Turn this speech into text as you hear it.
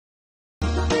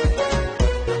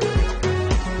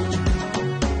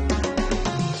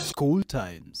School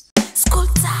Times. School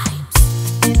Times.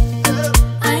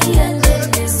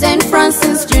 St.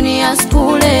 Francis Junior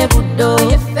School Buddo.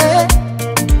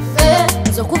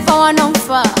 Zokufa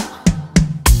wanonfa.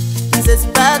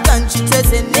 Nzesipaka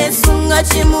nchiteze nesunga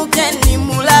chimuke ni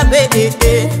mulabe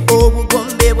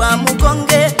Obugombe bwa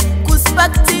Mugonge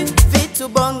Kuspakti vitu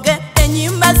bonge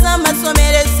Enyimba za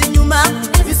masomerezi nyuma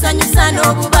Bisanyusa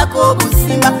n'obubako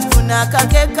obusimba Funa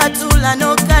kake katula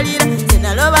n'okalira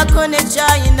Tenaloba kone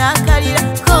chai n'akalira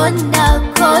Konda,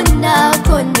 konda,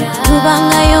 konda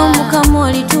Tubangayo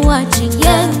mukamoli tuwachinga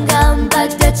Yenga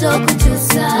mbata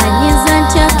chokuchusa Nanyiza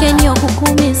nchake nyo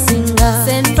kukumisinga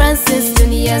St. Francis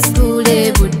Junior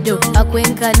School Buddo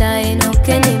Akwenkana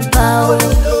enoke nimpawo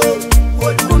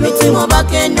Kumitimo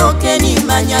bake noke ni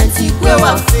manyanti kwe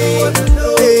wafe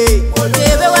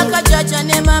Ebe wakachacha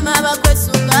ne mama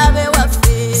bakwesunga be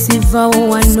wafe Siva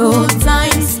wano School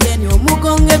Times Yeni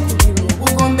Omugonge kuli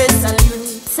Mugombe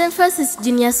salute St. Francis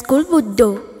Junior School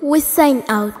Buddo We sign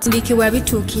out Ndikiwa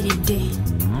bituukiridde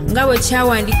nga bwe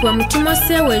kyawandikibwa mu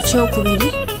Timoseewo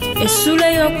ekyokubiri essula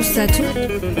ey'okusatu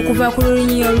okuva ku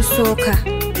lulinyi olusooka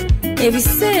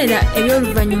ebiseera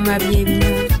eby'oluvannyuma bye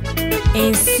bino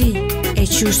ensi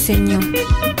ekyuse nnyo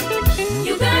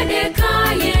Uganda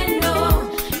ekayendo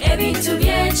ebintu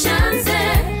byekyanze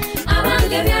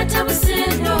abange byatabuse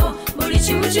nno buli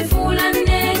kimu kifuula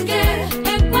nnenge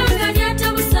eggwanga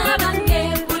lyatabuse abange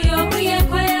buli omu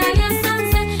yeekolera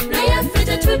byasanze naye ffe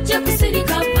tetujja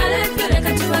kusirika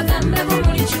baleka tubagambeko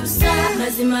mulikyusa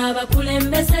mazima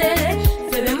abakulembeze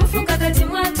ffe be mufuka kati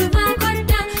mwatubaako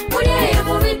dda muli eyo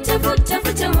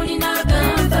mubitefutefute mulina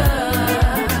agamba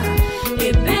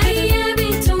ebbeeyi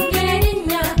y'ebintu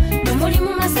ng'erinnya mwe muli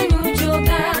mu masanyu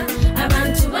mujooga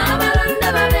abantu b'abalonda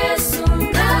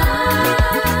babeesunga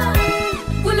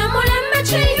guno mulembe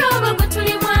kiyoba gwe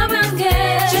tulimu abange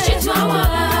kiki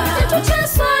twawaba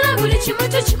tetukyaswala buli kimu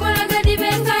tukikola gadi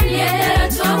bengalye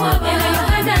twawaba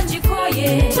Uganda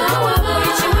ngikoye twawaba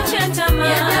buli kimu kyentama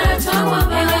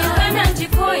twawaba Uganda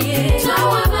ngikoye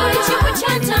twawaba buli kimu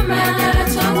kyentama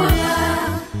twawaba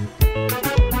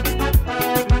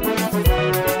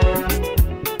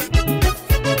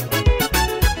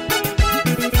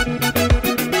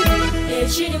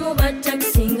Ekirimu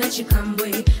batakisi nga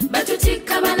kikambwe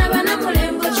batutikka bana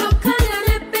mulengo kyokka nga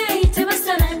n'ebbeeyi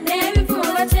tebasala n'ebivumo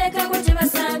bateekako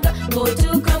tebasaaga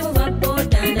ng'otuuka mu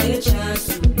baboda nayo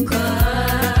kyasukka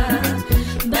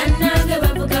bannange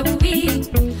bavuga bubi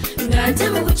ng'ate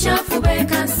mu bukyafu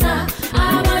beekansa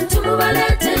abantu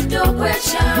mubaleetedde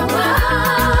okwekyawa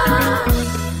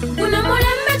guno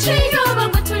mulembe kiyoba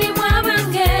gwe tulimu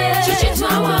abange kiki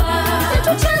twawaba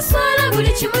tetukyaswala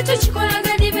buli kimu tukikola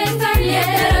gadi bengalye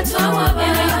twawaba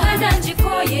Uganda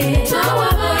ngikoye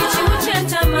twawaba buli kimu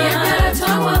kyentama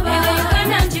twawaba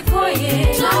Uganda ngikoye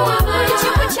twawaba buli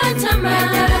kimu kyentama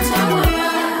twawaba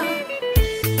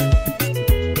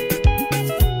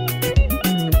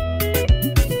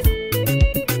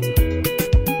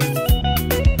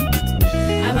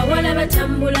abawala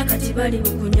batambula kati bali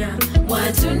bukunya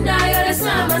mwatunda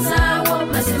ayolesa amazaawo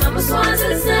mazima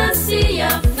muswazizza nsi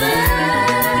yaffe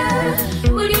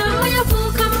buli omu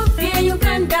yafuuka mubbi e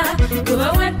Uganda gwe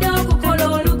bawadde okukola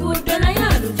oluguudo naye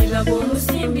aludiba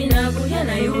gw'omusimbi n'agulya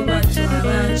naye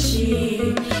obatwala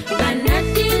ki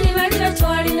bannaddiini bali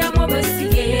batwaliramu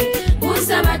obwesige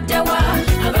buuza baddawa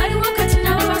abaliwo kati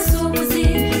nabo basuubuzi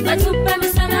batubba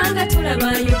misana nga tulaba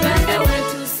Uganda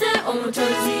wetuuse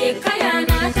omutonzi yekka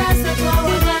y'anaataasa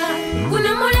twawaba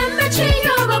guno mulembe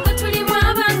kiyoba gwe tulimu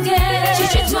abange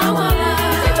kiki twawaba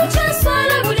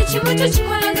tetukyaswala buli kimu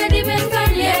tukikola gadi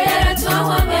bengalye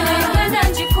twawaba Uganda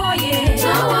ngikoye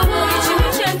twawaba buli kimu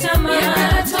kyentama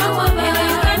twawaba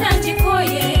Uganda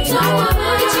ngikoye twawaba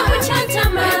buli kimu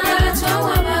kyentama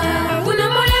twawaba guno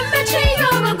mulembe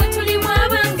kiyoba gwe tulimu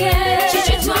abange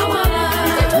kiki twawaba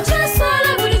tetukyaswala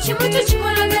buli kimu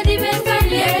tukikola gadi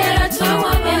bengalye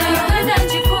twawaba Uganda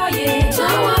ngikoye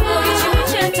twawaba buli kimu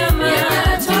kyentama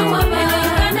twawaba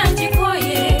Uganda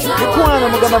ngikoye Mukwana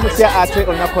mugamba mutya ate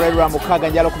olunaku lwa mukaaga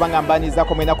njala okubanga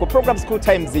mbanizaako mwena ku program School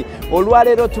Times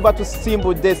olwaleero tuba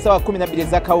tusimbudde essaawa 12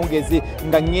 ez'akawungezi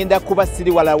nga ngenda kuba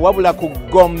siri wala wabula ku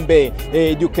Gombe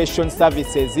Education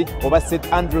Services oba St.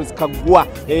 Andrews Kaggwa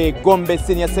Gombe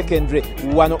Senior Secondary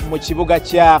wano mu kibuga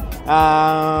kya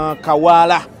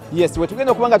Kawaala yes we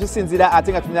tugenda okubanga tusinzira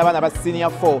ate nga tulina abaana ba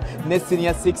senior 4 ne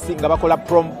senior 6 nga bakola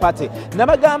prom party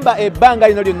nabagamba ebbanga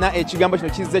lino lyonna ekigambo kino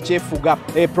kizze kyefuga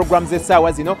programs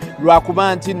essaawa zino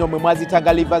lwakuba nti nno mwe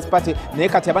mwazitanga livers party naye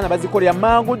kati abaana bazikolera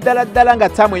mangu ddala nga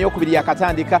ttaamu ey'okubiri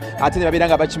yakatandika ate ne babeera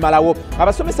nga bakimalawo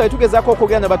abasomesa betugezaako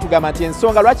okwogera ne batugamba nti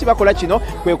ensonga lwaki bakola kino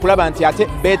kwe kulaba nti ate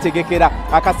beetegekera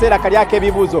akaseera kali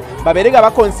ak'ebibuuzo babeere nga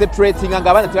baconcentratinga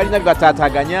ng'abaana tebalina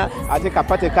bibataataganya ate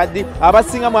kapate kaddi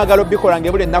abasinga mwagala obbikola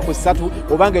ng'ebula ennaku 3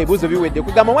 obanga ebibuuzo biwedde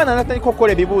kugamba omwana anatandika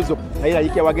okukola ebibuuzo naye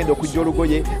layikya wagenda okujja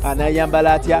olugoye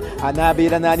anayambala atya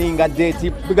anaabeera naninga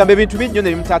deeti kugamba ebintu bingi nnyo ne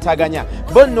bimutaataganya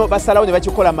bo nno basalawo ne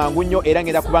bakikola mangu nnyo era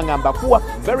ngenda kubanga mbakuwa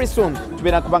very soon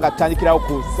tubeera kubanga tutandikirawo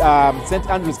ku St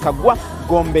Andrews Kaggwa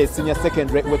Gombe senior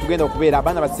secondary we tugenda okubeera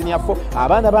abaana ba senior 4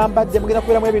 abaana bambadde mugenda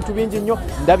kubeeramu ebintu bingi nnyo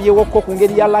ndabyewokko ku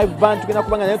ngeri ya live band tugenda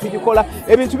kubanga naye tugikola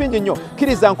ebintu bingi nnyo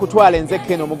kkiriza nkutwala nze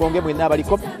Ken Omugonge mwenna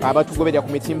abaliko abatugoberera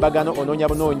ku mitimbagano onoonya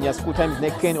bunoonya School Times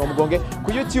ne Ken Omugonge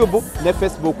ku YouTube ne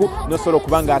Facebook nosobola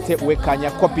okubanga ate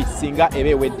wekanya copy singa eba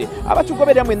ewedde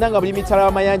abatugoberera mwenna nga buli mitala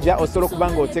w'amayanja osobola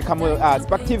okubanga oteekamu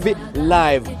Spark TV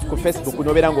live ku Facebook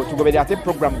nobeera ng'otugoberera ate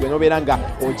program gwe nobeera nga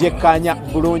ogyekkaanya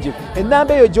bulungi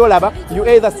ennamba eyo gy'olaba you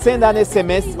either send an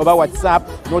SMS oba WhatsApp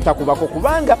n'otakubako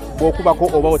kubanga bw'okubako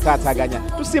oba otaataganya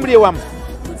tusimbulye wamu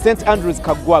St Andrews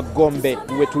Kaggwa Gombe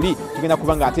we tuli tugenda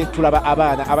kubanga ate tulaba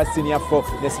abaana aba senior 4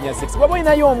 ne senior 6 bw'oba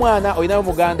olinayo omwana olinayo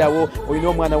muganda wo olina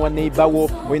omwana wa neighbor wo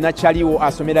olina kyaliwo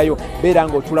asomerayo beera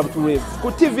ng'otula butulwe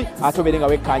ku TV ate obeere nga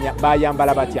wekkaanya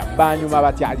bayambala batya banyuma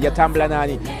batya yatambula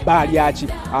naani balyaki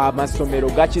amasomero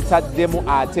gakitaddemu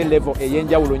ate level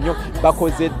ey'enjawulo nnyo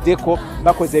bakozeddeko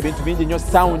bakoze ebintu bingi nnyo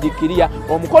sound clear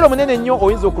omukolo munene nnyo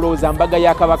oyinza okulowooza mbaga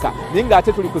ya kabaka naye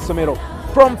ng'ate tuli ku ssomero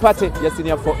Prom party ya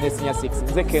senior 4 ne senior 6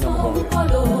 nze Ken Omugonge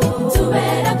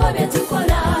tubeerako bye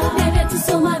tukola ne bye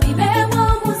tusoma bibeemu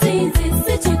omuzinzi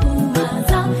si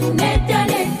kikumaza nedda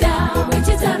bwe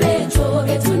kitaba ekyo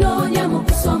bye tunoonya mu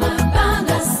kusoma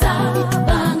bangasa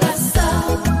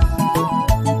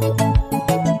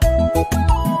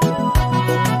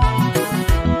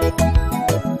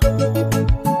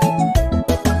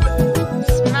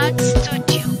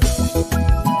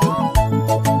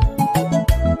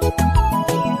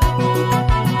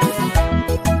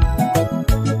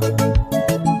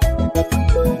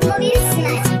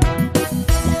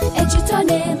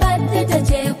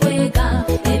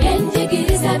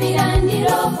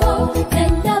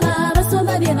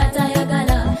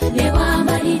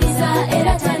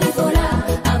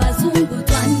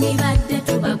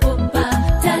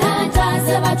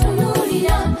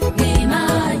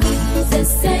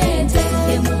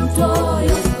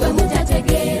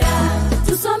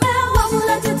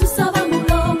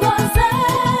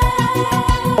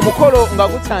omukolo nga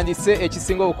gutandise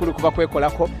ekisinga obukulu kuba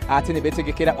kwekolako ate ne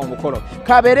beetegekera omukolo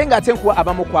kabeere ng'ate nkuwa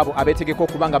abamu ku abo abeetegeka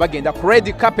okuba nga bagenda ku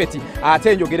red carpet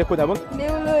ate njogereko nabo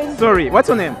sorry what's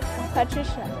your name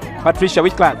Patricia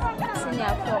which class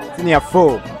senior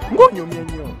 4 ng'onyumye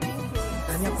nnyo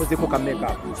ani akozeko ka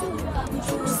makeup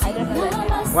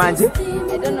wanje I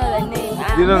don't know the name.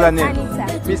 You know the name?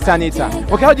 Miss Anita.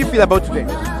 Okay, how do you feel about today?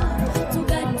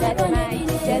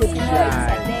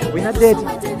 We're not dead.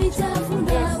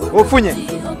 Ofunye.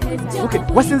 Okay,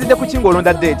 wasinzidde ku kingo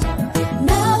olonda date.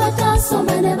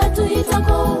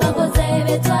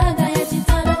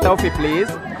 Selfie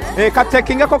please.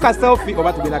 Katekingako ka selfie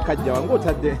oba tugenda kajja wangu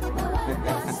otadde.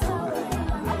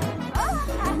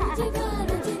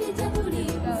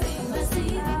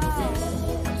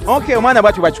 Okay, omwana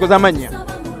bwaki bwakikoza amannya?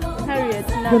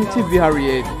 TV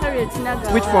Harriet.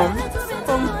 Which form?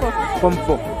 Form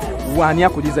 4. Wani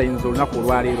akudizayinza olunaku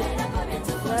olwaleero?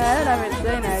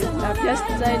 I've just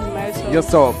designed myself.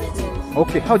 Yourself.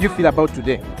 Okay, how do you feel about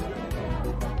today?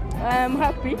 I'm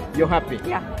happy. You're happy?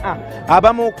 Yeah.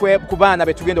 Abamu ku baana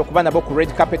be tugenda okuba nabo ku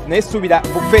red carpet naye suubira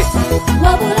buffet.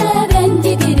 Wabula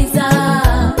ebyenjigiriza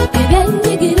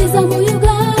mu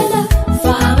Uganda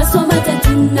fa abasoma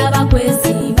tetunnaba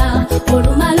kwesiima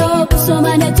olumala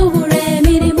okusoma ne tubula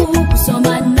emirimu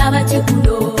kusoma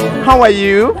nabakikulo. How are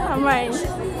you? I'm right.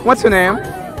 What's your name?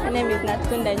 My name is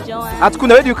Natkunda Joan. Atkunda,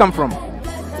 where do you come from?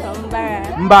 From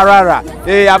Mbarara. Mbarara.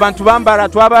 Abantu bambara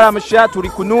twabala musha tuli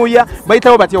kunuya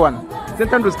bayitawo batye wano.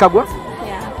 St Andrews Kaggwa?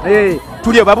 Yeah.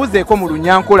 Tuli babuzeeko mu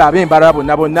Lunyankola ab'Embarara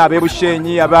bonna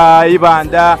ab'Ebushenyi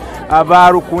ab'Ibanda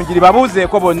abarukunjiri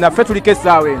babuzeeko bonna ffe tuliko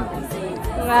essaawa eno.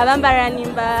 Abambara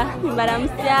nimbara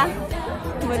musya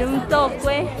muri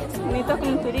mutokwe mwito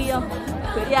kumuturiyo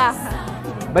turi aha.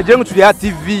 Bajje ngo tuli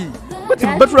TV.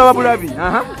 Batulaba bulabi.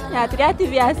 Yeah, turi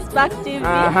TV ya Spark TV.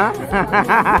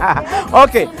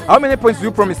 Okay, how many points do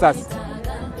you promise us?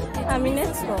 I'm in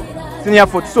Expo. Senior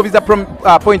 4 tusuubiza prom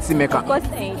points meka? Of course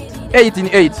 8 in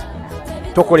 8.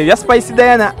 Tokole bya Spice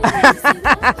Diana.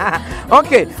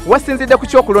 Okay, wasinzidde ku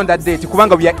kyokulonda date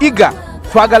kubanga bya eager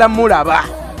twagala mulaba.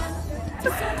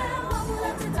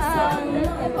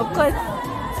 Of course,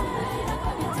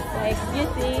 like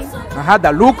beauty,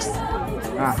 The looks.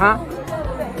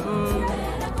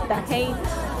 the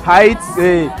Heights.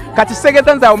 Kati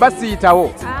segeta nzaawo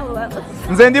mbasiitawo.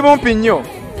 Nze ndi mumpi nnyo.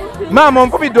 Maama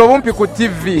onvumidde obumpi ku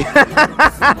TV.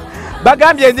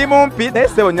 Bagambye ndi mumpi naye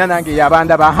ssebo nnya nange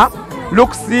yabanda baha.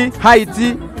 Looks,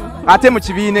 height, ate mu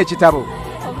kibiina ekitabo.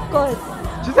 of course.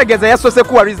 Kitegeeza yasoose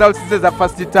kuwa results ze za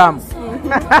first term.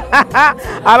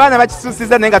 Abaana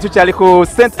bakisuusiza naye nga tukyali ku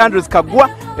St Andrews Kaggwa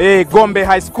Gombe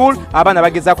High School. Abaana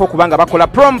bagezaako kubanga bakola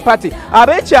prom party.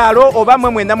 Ab'ekyalo oba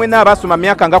mwe mwena abasoma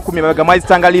myaka nga 10 babaga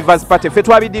mwazitanga Livers Party. Ffe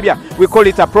twabidibya we call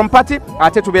it a prom party.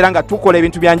 Ate tubeera nga tukola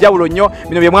ebintu bya njawulo nnyo.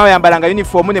 Bino bye mwayambalanga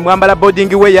uniform ne mwambala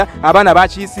boarding wear. Abaana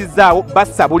bakiyisizaawo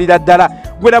basabulira ddala.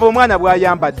 Gwe laba omwana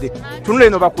bw'ayambadde. Tunula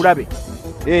eno bakulabe.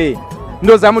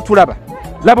 Ndowooza mutulaba.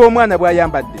 Laba omwana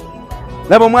bw'ayambadde.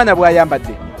 Laba omwana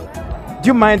bw'ayambadde. Do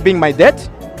you mind being my date?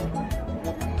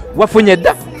 Wafunye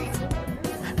dda?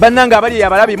 Bannanga abali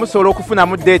abalabi musobola okufuna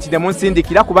mu date ne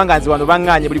munsindikira kubanga nze wano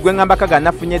baŋŋaanye buli gwe ŋŋamba kaga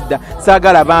nafunye dda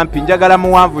saagala bampi njagala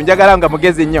muwanvu njagala nga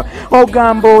mugezi nnyo.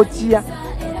 Ogamba otya?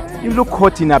 You look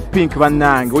hot in a pink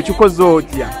bannange. Okikoze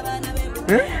otya?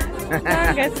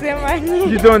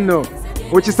 You don't know.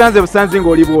 Okisanze busanzi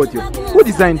ng'oli bwotyo. Who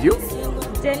designed you?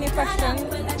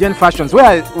 Jen Fashions.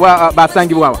 Where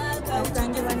basangibwa awa?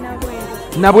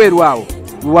 Nabweru awo.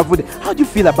 How do you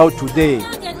feel about today? I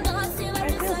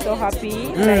feel so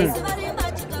happy. Like,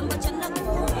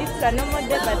 it's a normal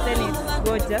day, but then it's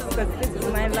gorgeous because this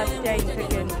is my last year in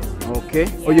secondary. Okay.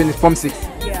 Oh, you're in Form 6?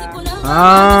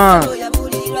 Yeah.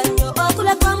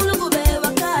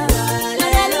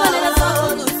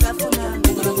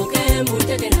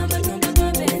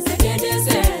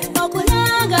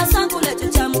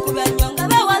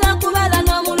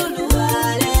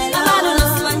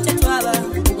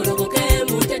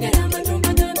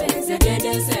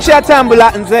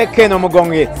 Kyatambula nze Ken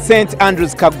Omugonge St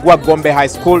Andrews Kaggwa Gombe High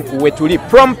School wetuli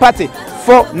prom party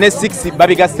 4 ne 6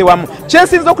 babigasse wamu.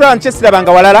 Kyensinza okulaba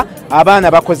nkyesirabanga walala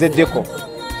abaana bakozeddeko.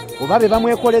 Oba be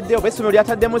bamwekoledde oba essomero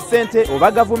lyataddemu ssente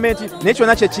oba gavumenti naye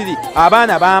kyonna kye kiri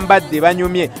abaana bambadde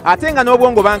banyumye ate nga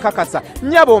n'obwongo bankakasa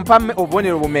nnyabo mpa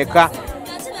obubonero bumeka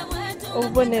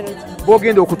Obubonero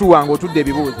bw'ogenda okutuwanga otudde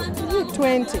ebibuuzo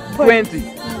 20.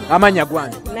 Amanya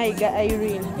gwani? Nayiga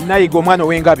Irene. Nayiga omwana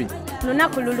ow'engabi.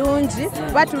 Lunaku lulungi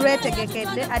kuba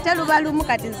tulwetegekedde ate luba lumu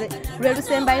kati nze lwe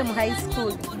lusembayo mu high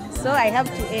school, so I have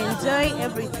to enjoy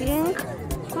everything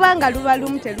kubanga luba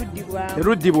lumu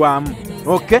teruddibwamu.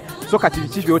 Okay, so kati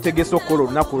biki byotegese okukola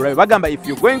olunaku lwayo? Bagamba if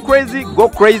you going crazy go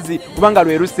crazy kubanga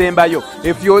lwe lusembayo.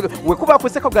 If you wekuba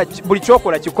kuseko buli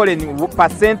kyokola kikole ni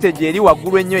percentage eri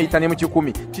waggulu ennyo eyitane mu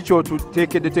 10 kikyo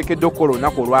tuteekedde okukola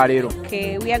olunaku olwaleero.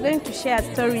 Okay, we are going to share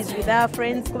stories with our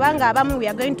friends kubanga abamu we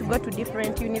are going to go to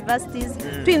different universities.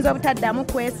 Tuyinza obutaddamu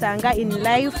kwesanga in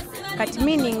life, kati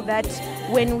meaning that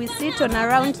when we sit on a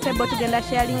round table tugenda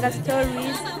sharing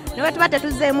stories. Newe tuba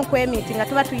tetuzeemu kwemiti nga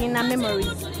tuba tuyina memories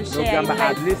to share in life.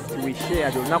 At least we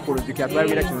share olunaku oluziki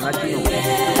atwalira kino nakino.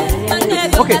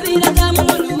 Okay.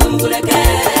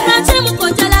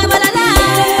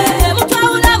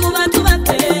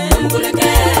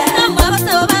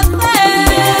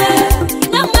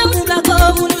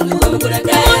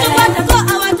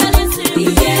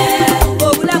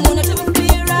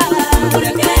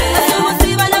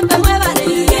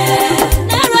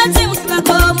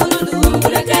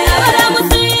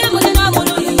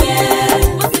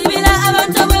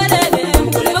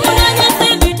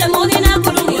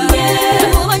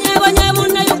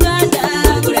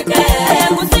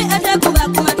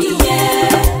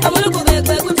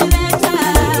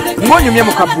 Nyumye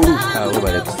mu kabulu.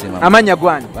 Amanya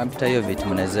gwani? Bampitayo vit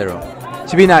munezero.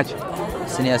 Kibiina ki?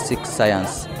 Senior 6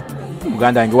 science.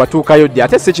 Muganda wange watuukayo ddi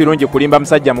ate si kirungi kulimba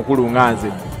musajja mukulu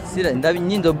nganze. Sira ndabi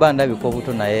nyindo ba ndabiko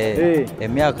obuto naye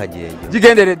emyaka gyeyo.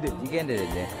 Gigenderedde.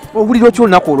 Owulira ki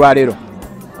olunaku olwaleero?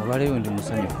 Olwaleero ndi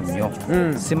musanyufu nnyo.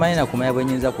 Simanyi na kumanya bwe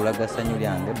nyinza kulaga ssanyu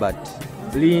lyange but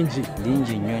lingi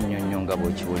nnyo nga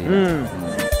bw'okiwulira.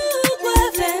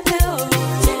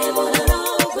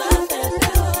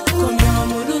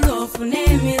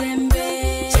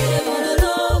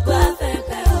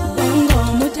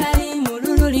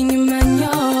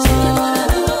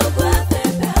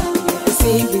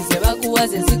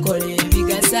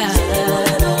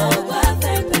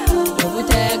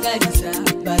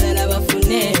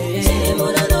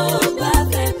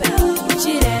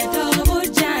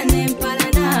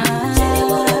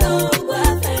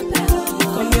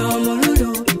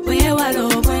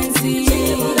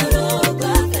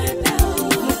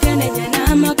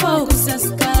 n'amako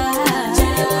kusasika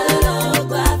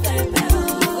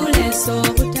uleso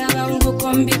obutaba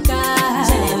ngukombika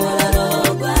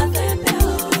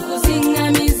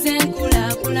kuzingamiza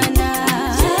enkulaakulana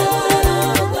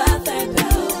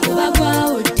kuba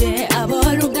gwawudde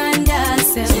abooluganda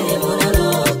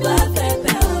okuba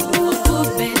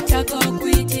ettaka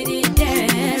okuyitiridde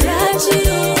lwaki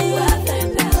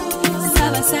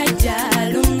Ssaabasajja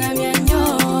luŋŋamya nnyo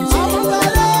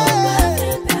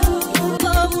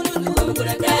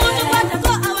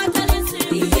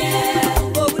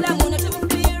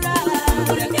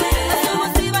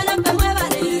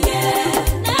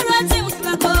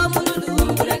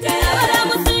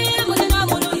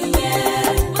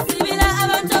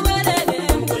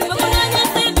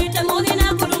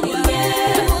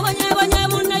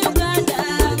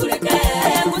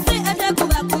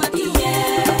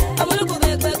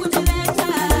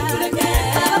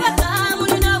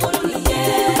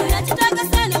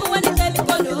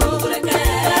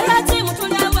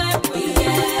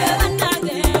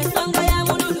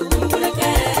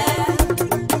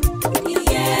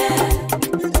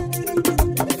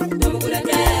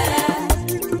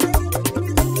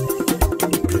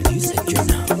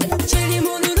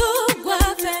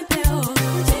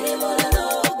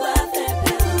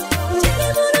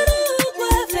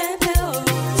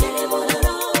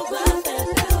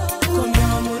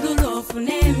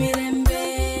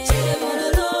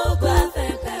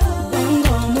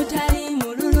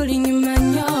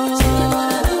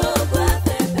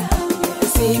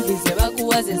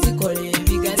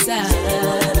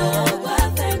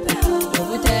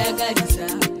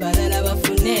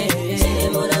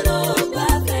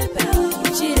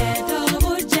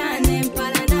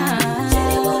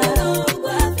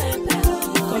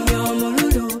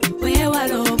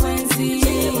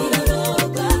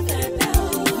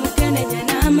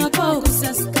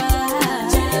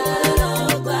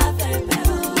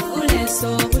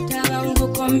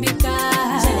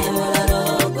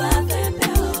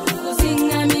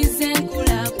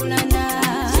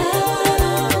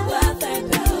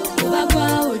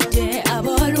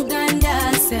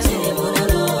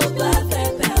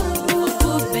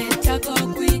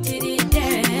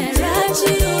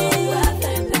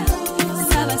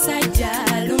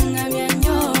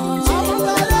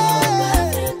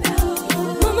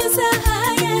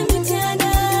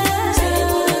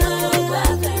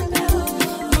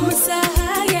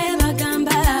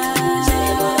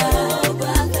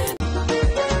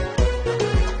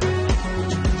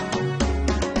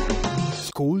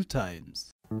School Times.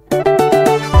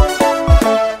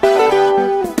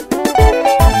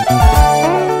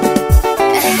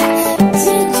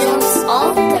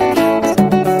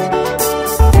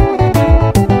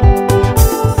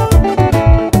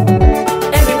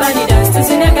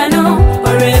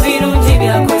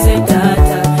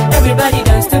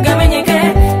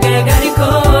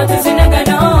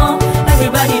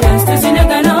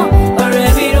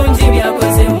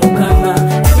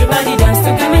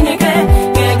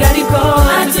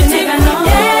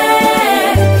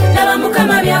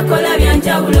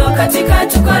 Katika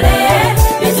tukole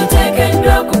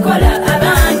bituteekeddwa okukola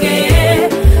abange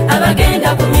abagenda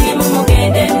ku mirimu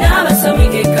mugende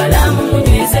n'abasomika ekkalamu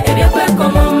munyweze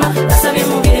ebyokwekomoma basabye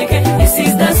mubireke. This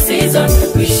is the season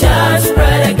we shall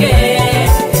spread again.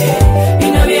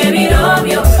 Bino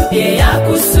byebirobyo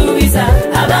byeyakusuubiza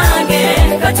abange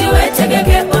kati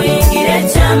weetegeke oyingire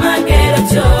ekyamagero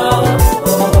kyo.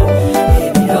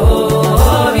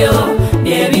 Ebirobyo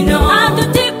byebino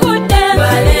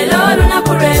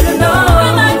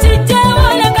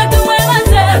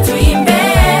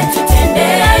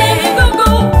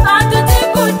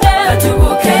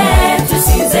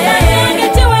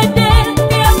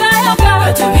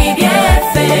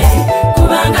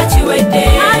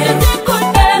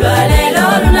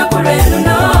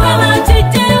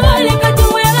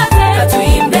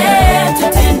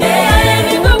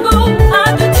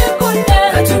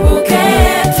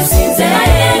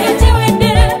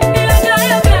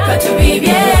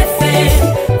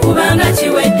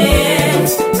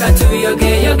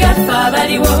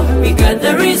we got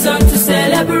the reason to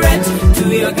celebrate. Do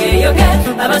yoga,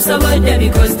 abasobodde,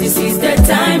 because this is the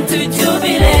time to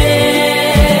jubilate.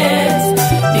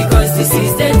 Because this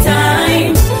is the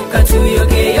time. Katu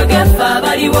yoga,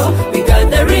 fabaliwo. We got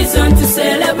the reason to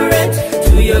celebrate.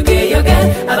 Do yoga,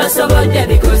 abasobodde,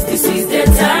 because this is the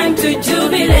time to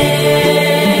jubilate.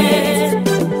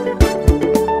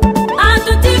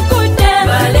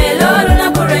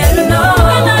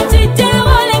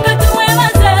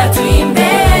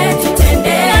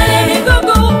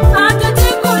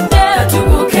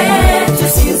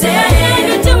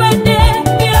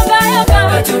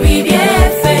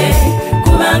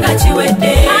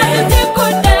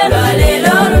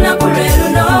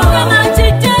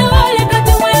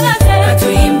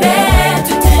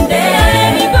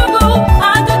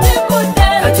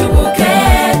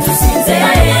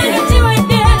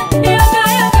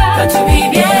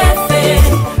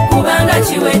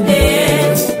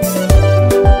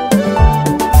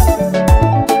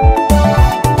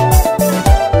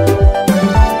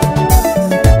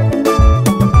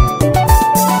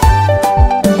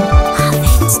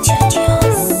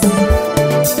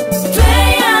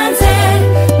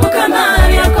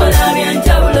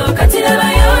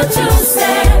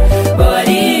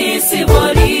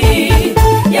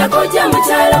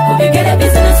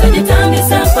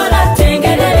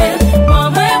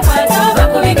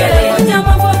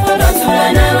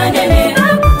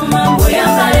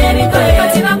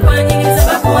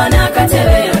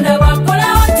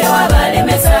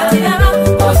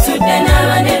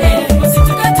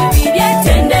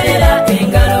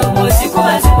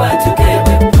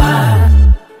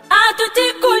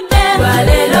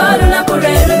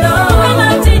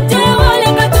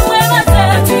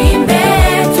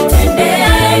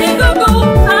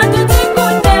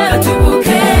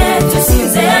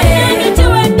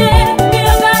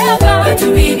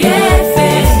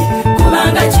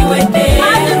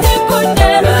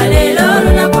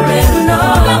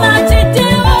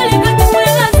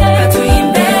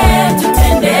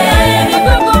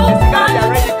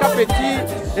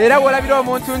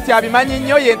 omuntu nti abimanyi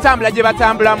nnyo y'entambula gye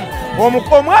batambulamu.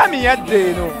 Omwami yadde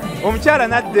eno, omukyala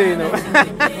nadde eno.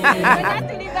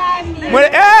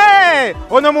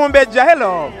 Ono Mumbejja,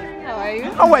 hello. How are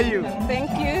you? How are you?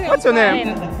 Thank you. What's your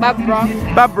name? Barbara.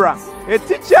 Barbara. A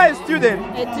teacher, a student?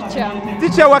 A teacher.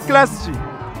 Teacher, what class she?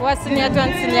 What senior 2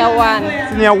 and senior 1?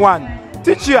 Senior 1.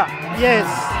 Teacher? Yes.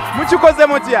 Muchikoze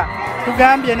mutya?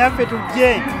 Tugambye naffe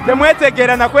tujje.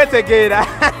 Temwetegeera na kwetegeera.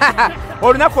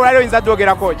 Olunaku olwaliro oyinza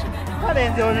ddogerako ki? Kale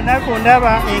nze olunaku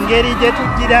ndaba engeri gye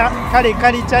tujjira kale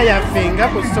kalica yaffe nga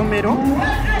ku ssomero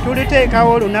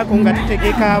tuliteekawo olunaku nga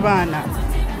tutegeka abaana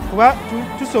kuba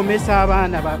tusomesa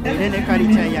abaana babeere ne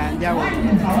kalica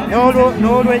yanjawulo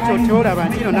n'olwekyo tyolaba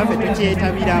nti no naffe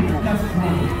tukyetabiramu.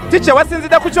 Ticha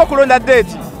wasinzidde ku kyokulonda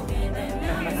deeti?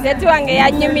 Deeti wange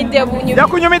yanyumidde bunyumizi.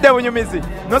 Yakunyumidde bunyumizi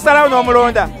n'osalawo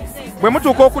n'omulonda bwe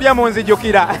mutuuka okulya mu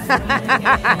nzijukira.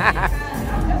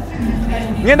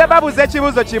 Ngenda babuuza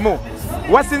ekibuuzo kimu.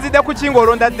 Wasinzidde ku ki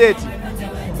ng'olonda deeti?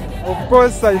 Of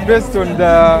course, I based on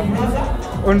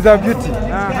the beauty.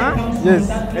 Yes.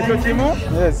 Ekyo kimu?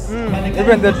 Yes.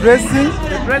 Even the dressing.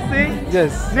 The dressing?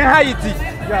 Yes. Ne height.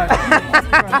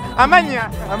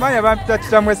 Amanya bampita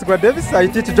Teacher Mwesigwa Davis. I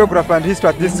teach geography and history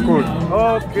at this school.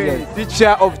 Okay. Yes.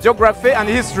 Teacher of geography and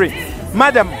history.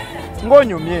 Madam,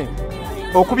 ng'onyumye.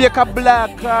 Okubye ka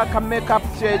black, ka makeup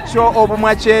kyekyo,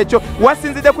 obumwa kyekyo.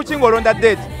 Wasinzidde ku ki ng'olonda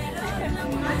deeti?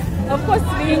 Of course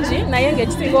bingi naye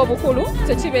ng'ekisinga obukulu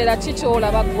tekibeera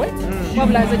kikyolaba ggwe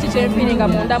wabula nze kikyempiringa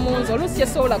munda mu nze oluusi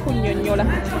esobola kunnyonnyola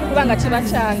kubanga kiba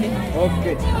kyange.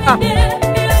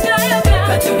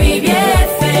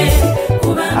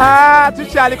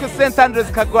 Tukyali ku St.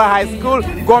 Andrews Kaggwa High School,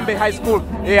 Gombe High School.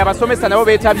 Abasomesa nabo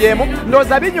beetabyemu.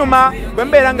 Ndowooza binyuma bwe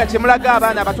mbeera nga kyemulaga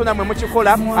abaana abato nammwe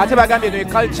mukikola ate bagambye eno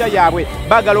culture yaabwe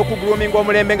baagala okuguluminga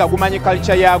omulembe nga gumanyi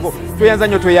culture yaago. Tweyanza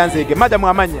nnyo tweyanzeege. Madamu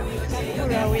amanya?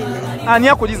 Ani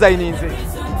akudizayininze?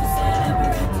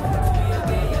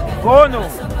 Ono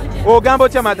ogamba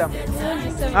otya madamu?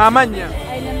 Amanya?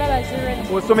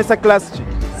 Osomesa class ki?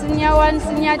 Senior 1,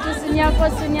 senior 2, senior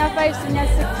 4, senior 5, senior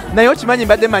 6. Naye okimanyi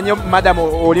mbadde manyi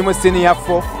madamu oli mu senior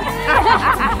 4?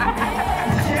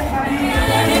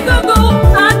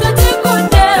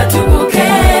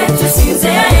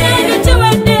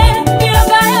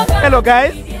 Hello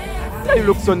guys. You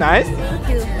look so nice. Thank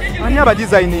you. Ani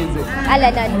abadizayininze?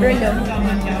 Alan and Bruno.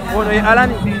 Ono ye Alan.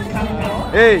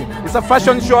 Hey, it's a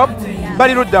fashion shop.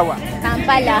 Bali luddawa?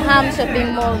 Kampala Ham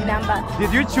Shopping Mall number.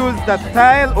 Did you choose the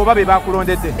style oba be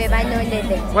bakulondedde? Be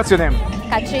banondedde. What's your name?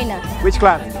 Katrina. Which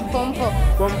class? Form 4.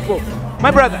 Form 4.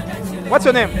 My brother, what's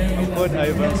your name? God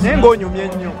Ivan. Naye ng'onyumye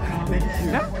nnyo.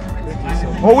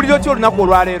 Owulira otya olunaku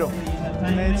olwaleero?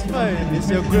 It's fine. It's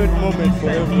a great moment for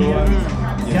everyone.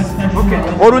 Yes.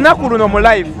 Okay. Olunaku luno mu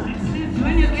life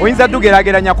oyinza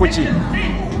tugeraageranya ku ki?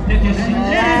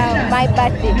 My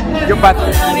birthday. Your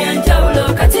birthday.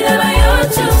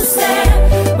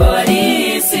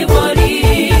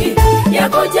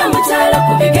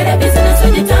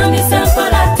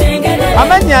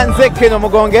 Amanya nze Ken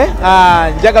Omugonge,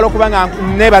 njagala okuba nga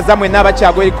nebaza mwenna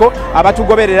abakyagweriko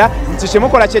abatugoberera nti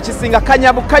kyemukola kyekisinga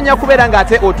kanya kubeera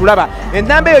ng'ate otulaba.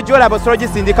 Ennamba eyo gy'olaba osobola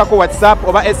gisindikako WhatsApp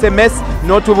oba SMS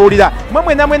n'otubuulira.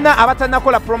 Mwenna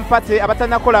abatannakola prom party,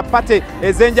 abatannakola party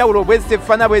ez'enjawulo bwe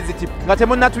zitefaana bwe ziti nga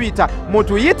temunnatuyita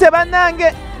mutuyite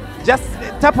bannange. Just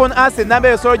tap on us ennamba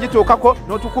eyo osobola gituukako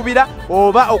n'otukubira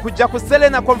oba okujja ku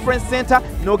Selena Conference Center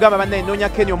n'ogamba bannaye noonya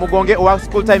Ken Omugonge owa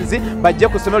School Times bajje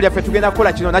ku ssomero lyaffe tugenda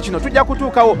kukola kino na kino. Tujja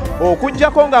kutuukawo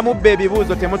okujjako nga mubba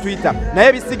ebibuuzo temutuyita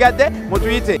naye bisigadde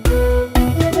mutuyite.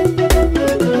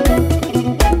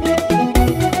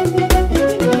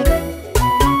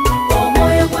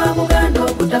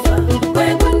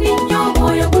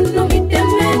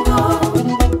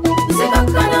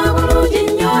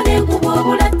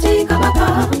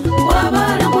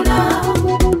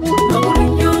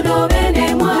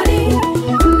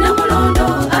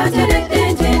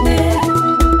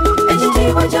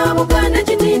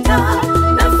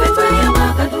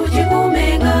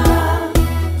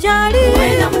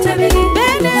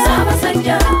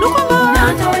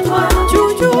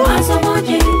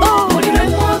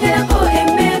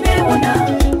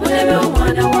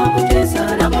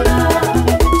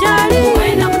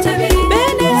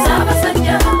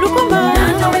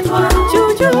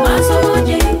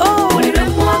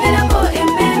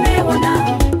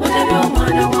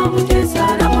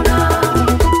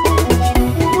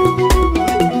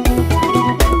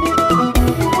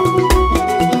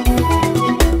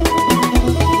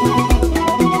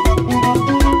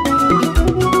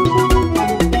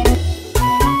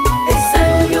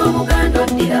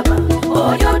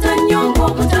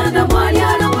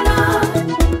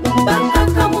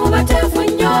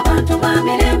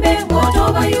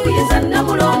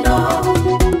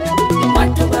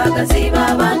 gaziba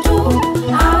abantu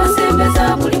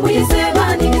abasembeza buli muyize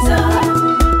baniriza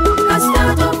kasita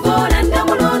tokola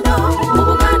ndamulondo mu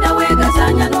Buganda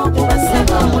wegazanya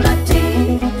n'okubaseba omulatti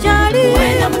kyali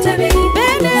wenda mutebi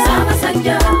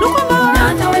Ssaabasajja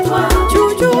Naata wetwa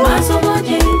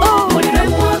Masomogi buli lwe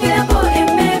mwogerako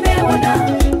emmeeme wona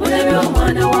mutebi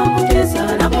omwana wa Muteesa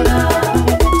Lamula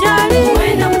kyali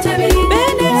wenda mutebi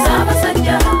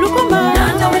Ssaabasajja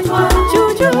Naata wetwa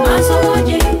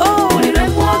Masomogi buli lwe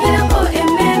mwogerako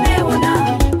emmeeme wona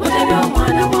mutebi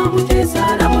omwana wa Muteesa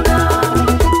Lamula.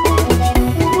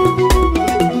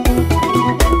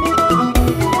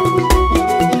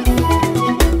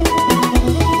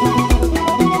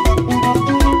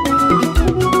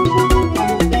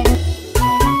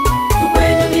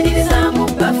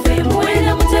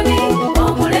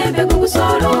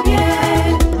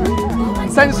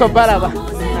 Nsanyusa obalaba.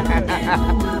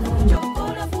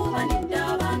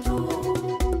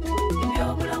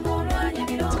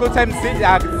 School time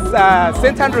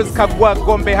St. Andrews Kaggwa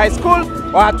Gombe High School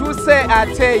watuuse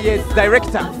ate ye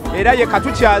director era ye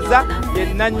katukyaza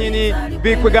ye nannyini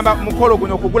bikwegamba mukolo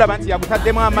guno okugulaba nti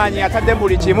yagutaddemu amaanyi atadde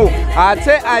buli kimu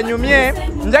ate anyumye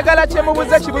njagala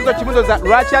kyemubuze kibuzo za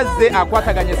lwaki azze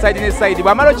akwataganye side ne side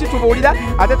bwamala okitubuulira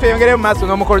ate tweyongere mu maaso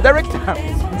n'omukolo director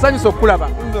nsanyusa okulaba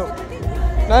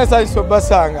naye nsanyusa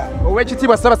obbasanga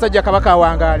ow'ekitiibwa Ssaabasajja Kabaka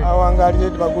awangaale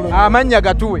bagulu amannya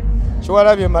gatuwe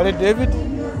Kiwalabye Male David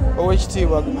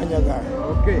ow'ekitiibwa amanya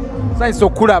gange nsanyusa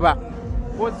okulaba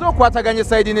ozze okwataganye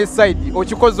side ne side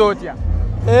okikoze otya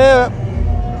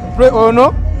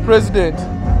ono president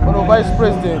ono vice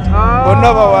president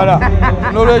bonna bawala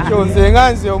n'olwekyo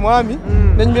nze omwami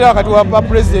nenyumira wakati wa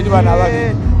president bano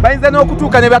ababiri bayinza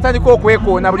n'okutuuka ne batandika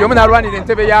okwekoona buli omu n'alwanira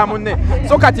entebe ya munne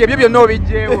so kati ebyo byonna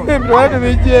obijjeewo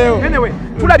anyway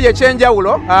tulabye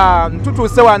ekyenjawulo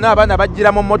tutuuse wano abaana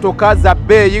bajjira mmotoka za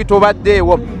bbeeyi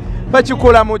tobaddeewo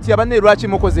bakikola muti abanne lwaki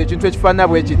mukoze ekintu ekifaanana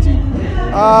bwe kiti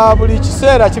buli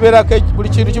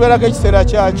kintu kibeerako ekiseera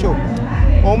kyakyo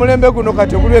omulembe guno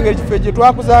kati ogulwa engeri kifo gye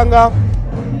twakuzanga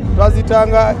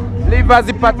twazitanga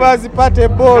Livers party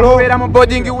ball mu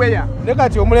boarding wear ne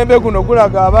kati omulembe guno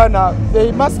gulaga abaana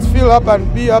they must feel up and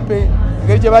be happy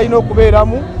engeri gye balina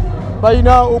okubeeramu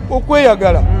balina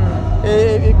okweyagala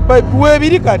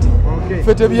weebiri kati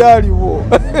ffe tebyaliwo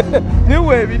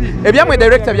ebyamwe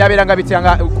director byabeeranga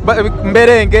bityanga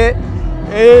mberenge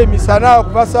misana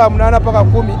kuva saa 8 paka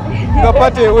 10 nga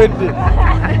pate ewedde.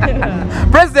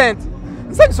 President,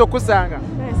 nsanyusa okusanga.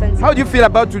 How do you feel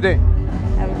about today?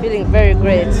 I'm feeling very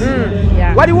great.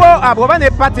 Yeah. Waliwo bw'oba ne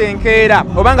pate enkeera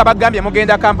obanga bagambye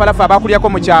mugenda Kampala fe abakulyako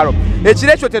mu kyalo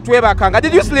ekiro ekyo tetwebakanga.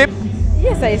 Did you sleep?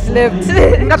 Yes, I slept.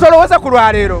 Nga tolowooza ku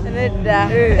lwaleero? Nedda.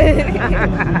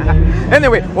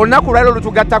 Anyway, olunaku lwaleero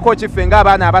lutugattako kiffe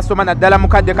ng'abaana abasoma naddala mu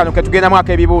kadde kano ke tugendamu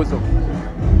ebibuuzo.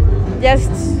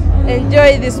 Just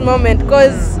enjoy this moment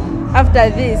because after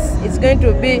this it's going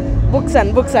to be books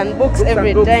and books and books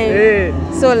every time. Yeah.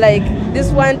 So like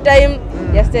this one time,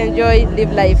 just enjoy,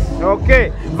 live life.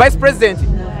 Okay. Vice President,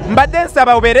 mbadde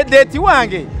nsaba obeere date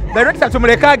wange. Director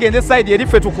tumuleke agende side eri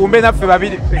ffe tukumbe naffe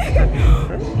babiri ffe.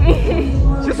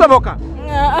 Kisoboka?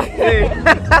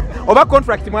 Oba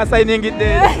contract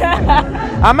mwasainingidde.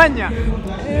 Amanya?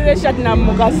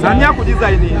 Ani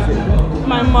akudesigninze?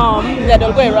 My mom,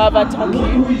 yadolgo rava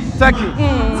Turkey.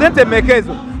 Sente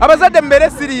mekezo. Abazadde mbere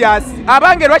serious.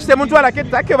 Abange lwaki temutwala ke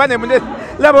Turkey bane munde.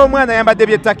 Laba omwana yambadde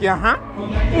bye Turkey aha.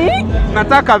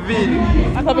 Nataka vili.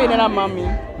 Akabine na mami.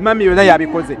 Mami yona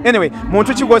yabikoze. Anyway,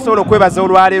 muntu kigosobola okwebaza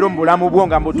olwaleero mu bulamu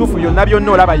bwonga mbutuufu yonna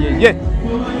byonna olaba yeye.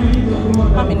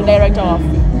 Mami ni director wafu.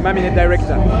 Mami ne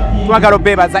director. Twagala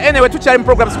obebaza. Anyway, tukyali mu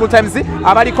program School Times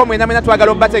abaliko mwena mwena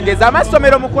twagala obategeeza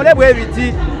amasomero mukole bwe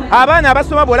biti. Abaana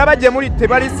abasoma bw'olaba gye muli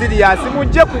tebali serious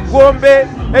mujje ku Gombe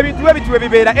ebintu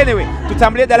bibeera. Anyway,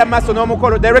 tutambule ddala mu maaso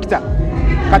n'omukolo director.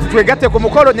 Kati twegatte ku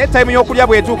mukolo ne time y'okulya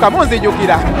bw'etuuka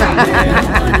munzijukira.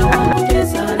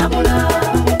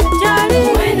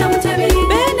 Mutebi,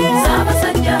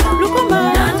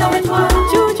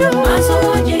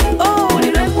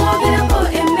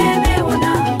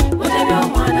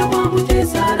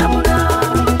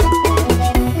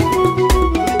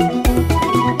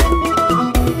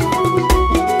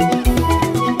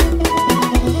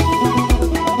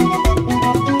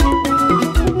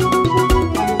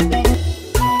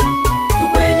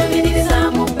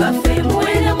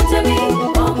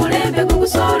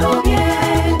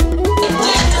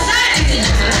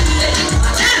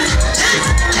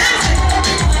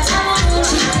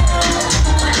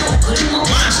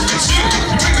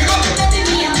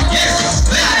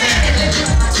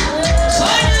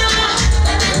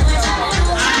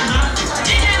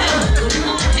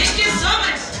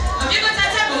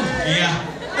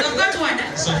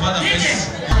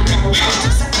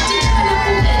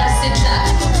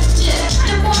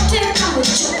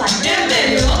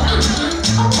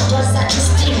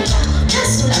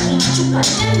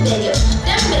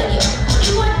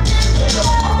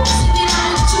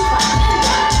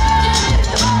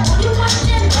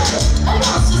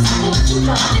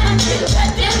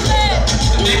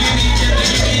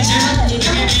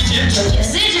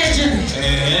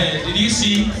 Did you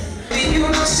see?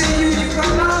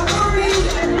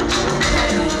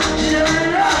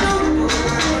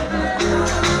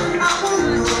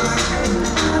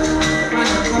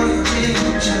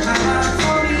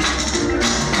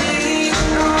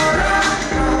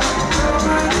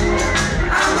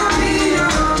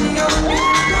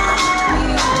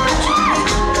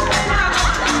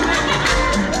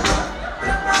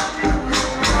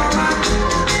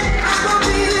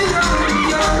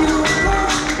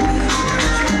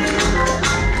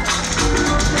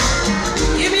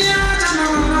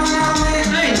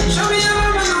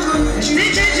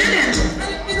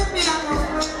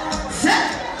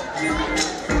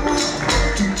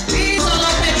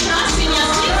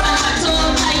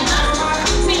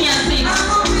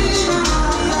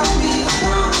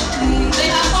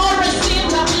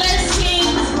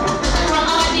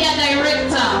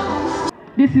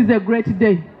 This is a great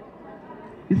day.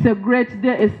 It's a great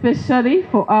day, especially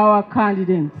for our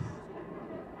candidates.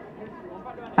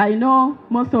 I know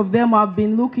most of them have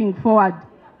been looking forward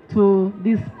to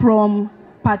this prom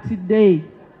party day.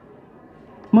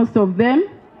 Most of them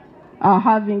are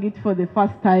having it for the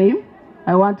first time,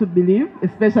 I want to believe,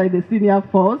 especially the senior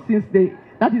 4, since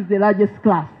that is the largest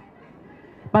class.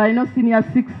 But I know senior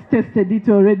 6 tested it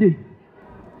already.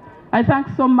 I thank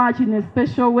so much in a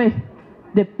special way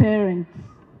the parents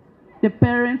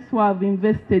who have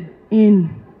invested in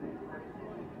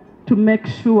to make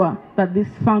sure that this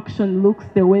function looks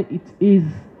the way it is.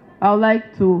 I would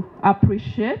like to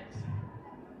appreciate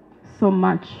so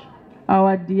much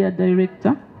our dear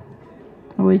director,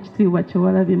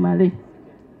 Kawaala Bimale.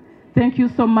 Thank you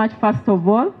so much, first of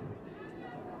all,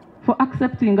 for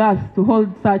accepting us to hold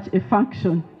such a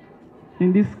function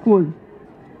in this school.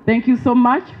 Thank you so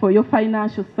much for your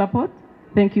financial support.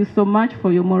 Thank you so much for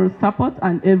your moral support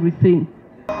and everything.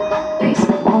 I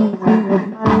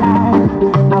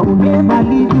will never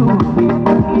leave you.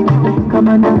 Come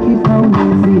and keep on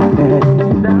easy.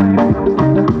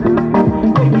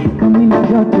 Come in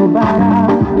your tobara.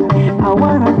 I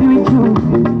wanna be with you.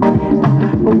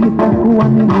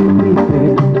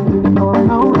 No.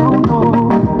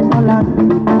 Hola.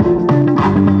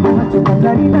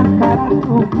 Machukatarina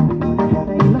karatu.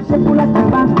 Ilosepula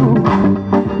kibantu.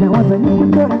 Na wazani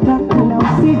kuchora taku. Na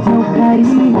usije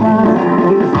ukariwa.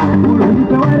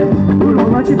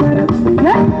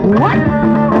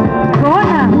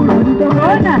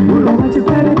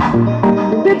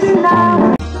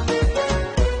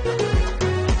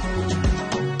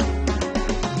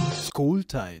 School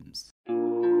Times. I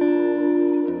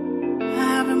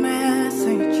have a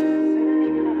message.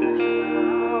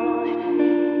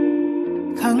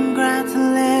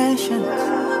 Congratulations.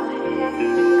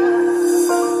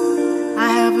 I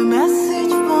have a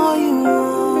message for you.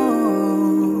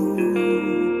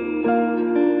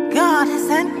 God has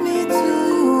sent me to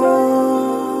you.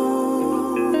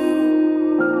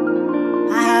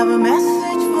 I have a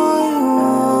message for you.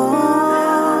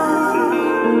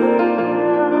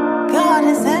 God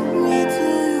has sent me to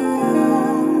you.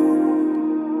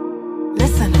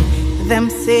 Listen,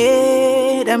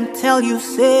 them tell you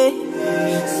say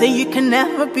you can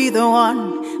never be the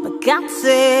one. But God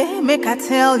say, make I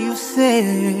tell you say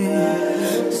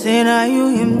now you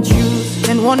him choose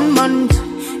in 1 month,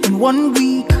 in 1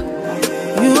 week.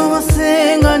 You will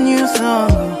sing a new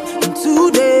song in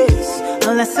 2 days,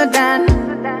 a lesser than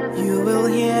you will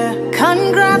hear.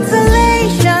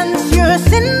 Congratulations, you're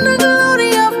in the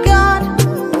glory of God.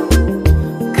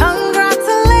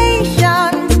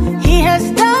 Congratulations, He has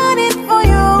done it for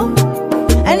you.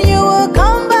 And you will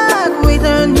come back with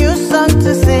a new song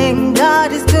to sing.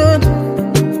 God is good.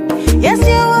 Yes,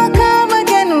 you will come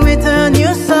again with a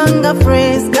new song of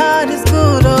praise. God is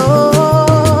good. Oh.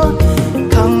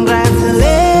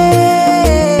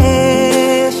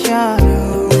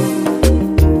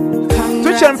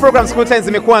 Program School Times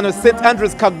zimekuwa St.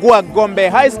 Andrews Kaggwa Gombe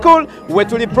High School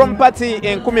wetuli prom party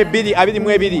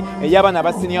 1222 ey'abaana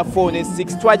aba senior 4 ne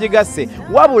 6 twagigase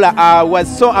wabula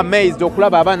was so amazed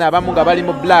okulaba abaana abamu nga bali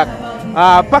mu black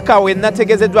paka we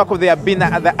nategezeddwako they have been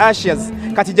the ashes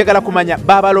kati jagala kumanya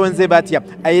babalonze batya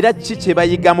era kiki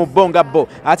bayiga mu bonga bo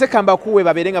ate kamba kuwe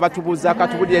babere nga batubuza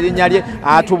katubulire erinnya lye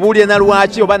atubulire na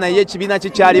lwaki oba naye ekibiina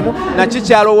kikyalimu na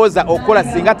kikyalowooza okola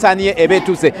singa taniye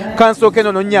ebeetuse kansooke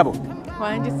nono nnyabo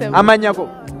amanyako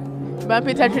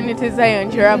Bapita Trinity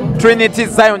Zion Chirabo. Trinity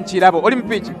Zion Chirabo. Oli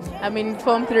mpiki? I'm in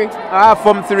Form 3.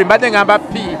 Form 3. Mbadde ngamba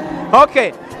P.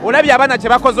 Okay. olabye abaana kye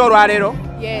bakoze olwaleero?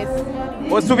 Yes.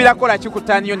 Osuubira kukola ki ku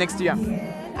ttaaniyo next year?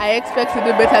 I expect to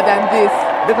do better than this.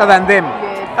 Better than them?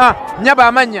 Yes. Nyaba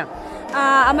amanya?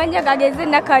 Amanya gageze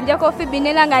nakanja Kofi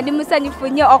Binela nga ndi musanyufu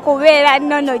nnyo okubeera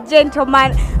nono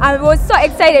gentleman. I was so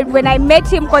excited when I met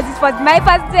him because it was my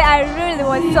first day. I really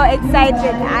was so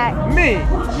excited. Me?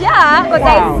 Yeah, because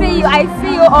wow. I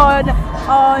see you on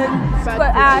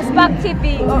Spark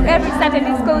TV every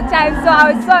Saturday school time. So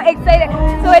I was so excited.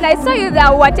 So when I saw you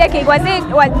that were taking, was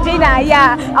Gina?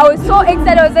 Yeah, I was so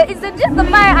excited. I was like, it's just the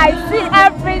man I see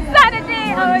every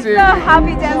Saturday. I was so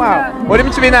happy just wow. What do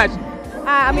you mean?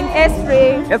 I'm in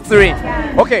S3. S3.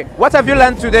 Yeah. Okay, what have you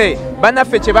learned today?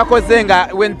 Banafe chebakoze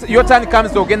nga when your turn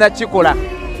comes ogenda chikola.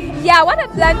 Yeah, what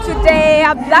I've learned today,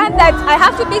 I've learned that I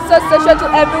have to be so social to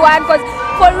everyone because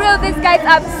for real, these guys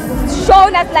have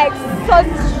shown us like so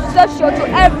social to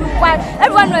everyone.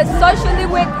 Everyone was socially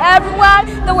with everyone.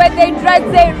 The way they dress,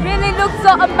 they really look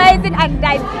so amazing, and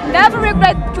I never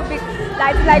regret to be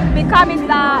like becoming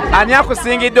the. Ani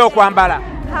akusingidde okwambala?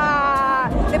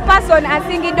 The person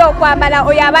asingidde okwambala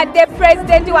oyo abadde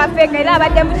president waffe nga era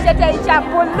abadde mu kiteeteeyi kya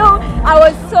bbulu. I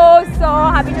was so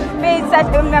happy to be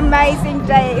such an amazing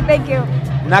day. Thank you.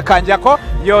 Nakanjako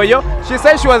yoyo. She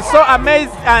said she was so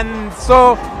amazed and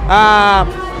so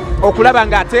okulaba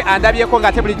ngate andabyeko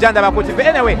ngate buli janda bakuti.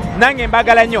 Anyway, nange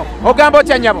mbagala nnyo. Ogamba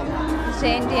otya nnyabo?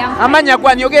 Amanya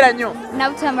gwani yogera nnyo.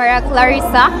 Nautamara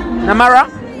Clarissa. Namara?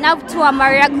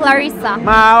 Nautamara Clarissa.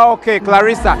 Okay,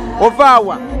 Clarissa.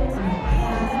 Ovaawa.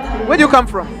 Where do you come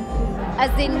from?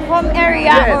 As in home area,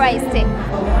 yes. Or I stay?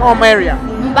 Home area.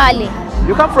 Mbale.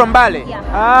 You come from Mbale?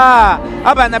 Yeah.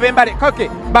 Abana b'Mbale. Okay,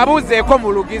 babuzeeko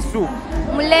mu Lugisu.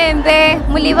 Mulembe,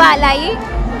 mulibalayi.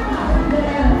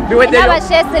 Biweddeyo.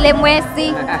 Nabashesele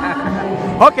mwesi.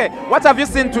 Okay, what have you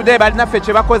seen today? Balinaffe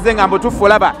kye bakoze nga mbutuufu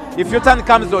olaba. If your turn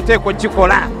comes oteekwa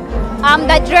kikola.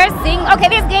 The dressing. Okay,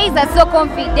 these guys are so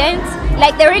confident.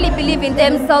 Like they really believe in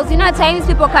themselves. You know, at times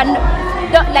people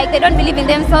they don't believe in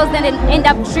themselves, then they end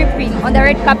up tripping on the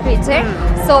red carpet.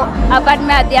 So I've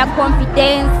admired their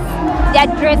confidence, their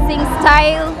dressing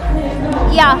style,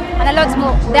 yeah, and a lot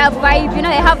more. Their vibe, you know,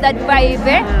 they have that vibe.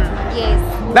 Yes.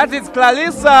 That is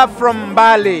Clarissa from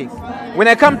Mbale. When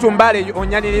I come to Mbale,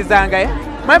 onyanirizanga.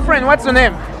 My friend, what's your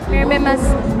name? Mirembe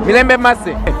Masi. Mirembe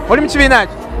Masi. Oli mu kibiina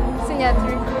ki? Senior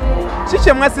 3.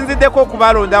 Kiki mwasinziddeko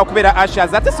okubalonda okubeera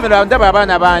ushers ate somero ndaba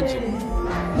abaana bangi?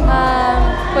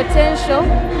 Potential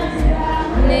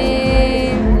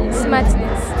ne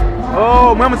smartness.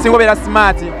 Oh, mwe musinga obeera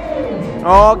smart.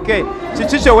 Okay.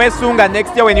 Kiki kye weesunga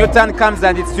next year when your turn comes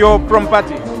and it's your prom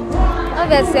party?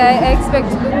 Obviously, I expect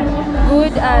to look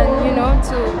good and, you know,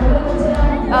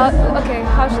 okay,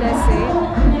 how should I say?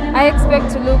 I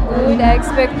expect to look good. I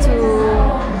expect to,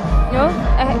 you know,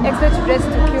 I expect to dress to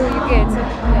kill, you get.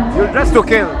 Yeah. You dress to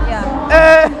kill?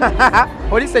 Yeah.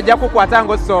 Police kukwata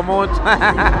ng'ossa omuntu.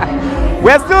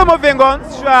 We are still moving on.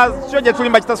 Sure gye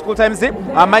tulimba kita school times.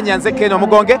 Amanya nze Ken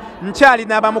Omugonge. Nkyali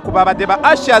n'abamu ku babadde ba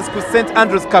ushers ku St.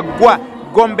 Andrews Kaggwa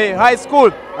Gombe High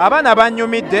School. Abaana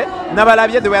banyumidde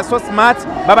nabalabye, they were so smart.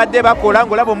 Babadde bakola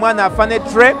ng'olaba omwana afane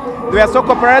tre. They were so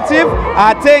cooperative.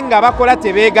 Ate nga bakola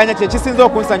tebeeganya kye kisinza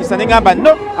okunsanyusa ne ngamba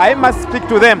no, I must speak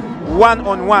to them one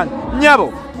on one.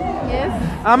 Nyabo. Yes.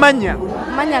 Amanya.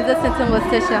 Amanya nze Sentengo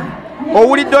Station.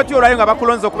 Owulidde otya olwayo nga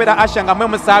bakulonza okubeera Asha nga mwe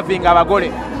musavinga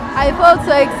abagole? I felt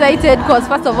so excited because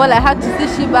first of all I had to see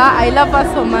Shiba. I love her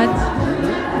so much.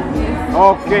 Yes.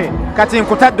 Okay. Kati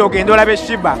nkutadde ogenda olabe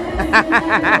Shiba.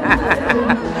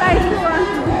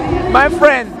 My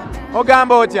friend,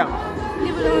 ogamba otya?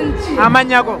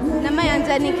 Amanyako?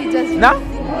 Namayanja Nikki just. Na?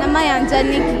 Namayanja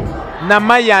Nikki.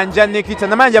 Namayanja Nikita.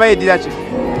 Namayanja bayeddira ki?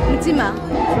 Mutima.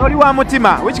 Oli wa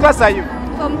Mutima. Which class are you?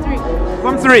 Form 3.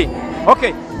 Form 3.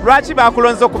 Okay. Lwaki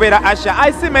bakulonze okubeera Asha?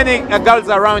 I see many girls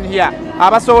around here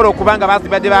abasobola okuba nga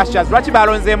bazibadde ba Ashas. Lwaki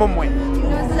balonzeemu mmwe?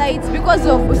 It's because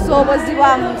of busobozi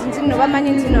bwa muntu nti no bamanyi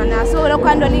nti no nasobola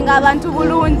okwandolinga abantu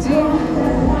bulungi.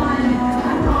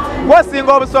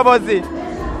 Gwosinga obusobozi?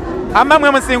 Amma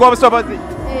mwe musinga obusobozi?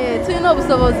 Tulina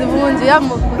obusobozi bungi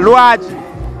yamu. Lwaki?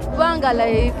 Kubanga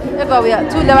like ever we are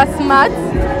too smart,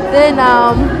 then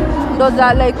those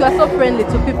are like we are so friendly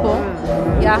to people.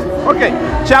 Yeah. Okay.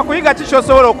 Kyakuyiga ki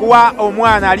ky'osobola okuwa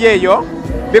omwana ali eyo?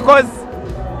 Because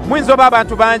muyinza oba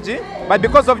abantu bangi, but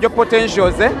because of your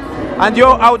potentials and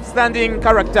your outstanding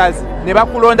characters, ne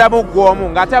bakulondamu gw'omu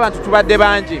ng'ate abantu tubadde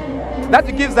bangi. That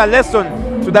gives a lesson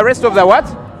to the rest of the what?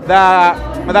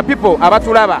 The people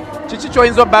abatulaba. Kiki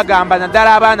ky'oyinza obbagamba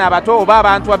naddala abaana abato oba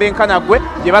abantu abenkana gwe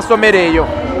gye basomera eyo?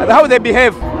 How they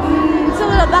behave?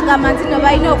 Nsobola obbagamba nti no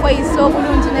balina okweyisa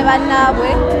obulungi ne bannaabwe.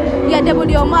 Yadde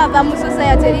buli omu ava mu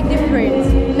society eri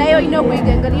different. naye olina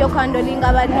okuyiga engeri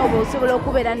y'okwandolinga balina oba osobola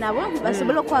okubeera nabo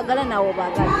basobole okwagala nawo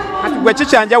baagala. Kati gwe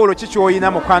kikyanjawulo ki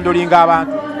ky'olina mu kwandolinga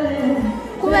abantu?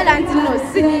 Kubeera nti no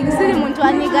siri muntu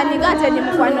anyiganiga ate ndi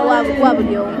mukwano gwa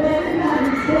buli omu.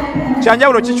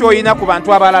 Kyanjawulo ki ky'olina ku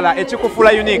bantu abalala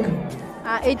ekikufuula unique?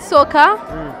 It's soccer.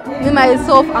 Me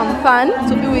myself, I'm fun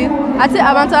to be with. Ate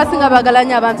abantu asinga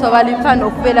bagalanya abantu abali fun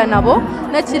okubeera nabo.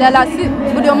 Nekirala si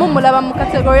buli omu mulaba mu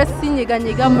category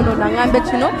sinyiganyiga muno nangambe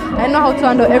kino. I know how to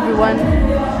handle everyone.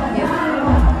 Yes.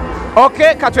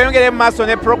 Okay, katweyongere mu maaso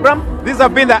ne program. These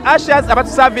have been the ushers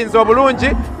abatusavinze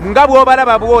obulungi nga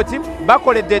bw'obalaba bwoti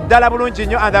bakoledde ddala bulungi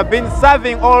nnyo and have been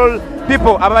serving all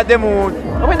people abadde mu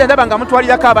obwedda ndaba nga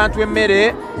mutwalirako abantu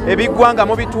emmere ebiggwanga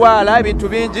mubitwala ebintu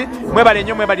bingi mwebale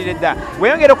nnyo mwebalire dda.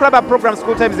 Weyongere okulaba program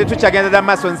School Times tukyagenda dda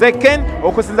maaso nze Ken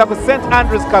okusinza ku St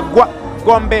Andrews Kaggwa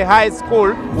Gombe High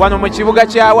School wano mu kibuga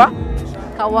kyawa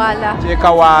Kawaala. Kye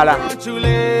Kawaala.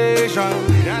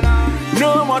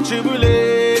 No more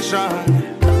tribulation.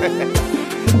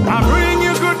 I bring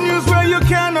you good news where you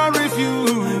cannot refuse.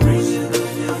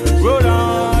 Oh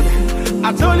Lord,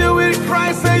 I told you with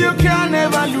Christ say you can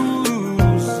never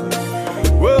lose.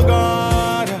 Oh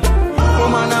God, oh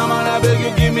man, I beg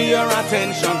you give me your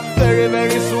attention. Very,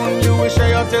 very soon you will share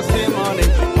your testimony.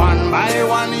 One by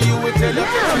one you will tell your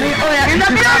testimony. In the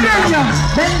building,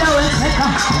 bend down, take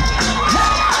off.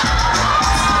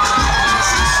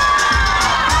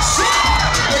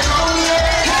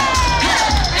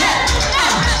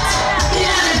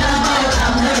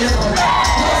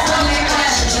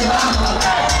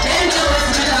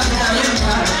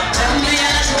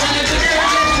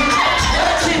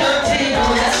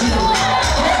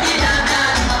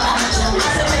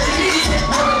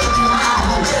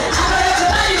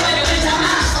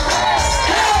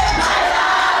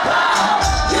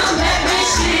 You make me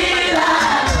see that.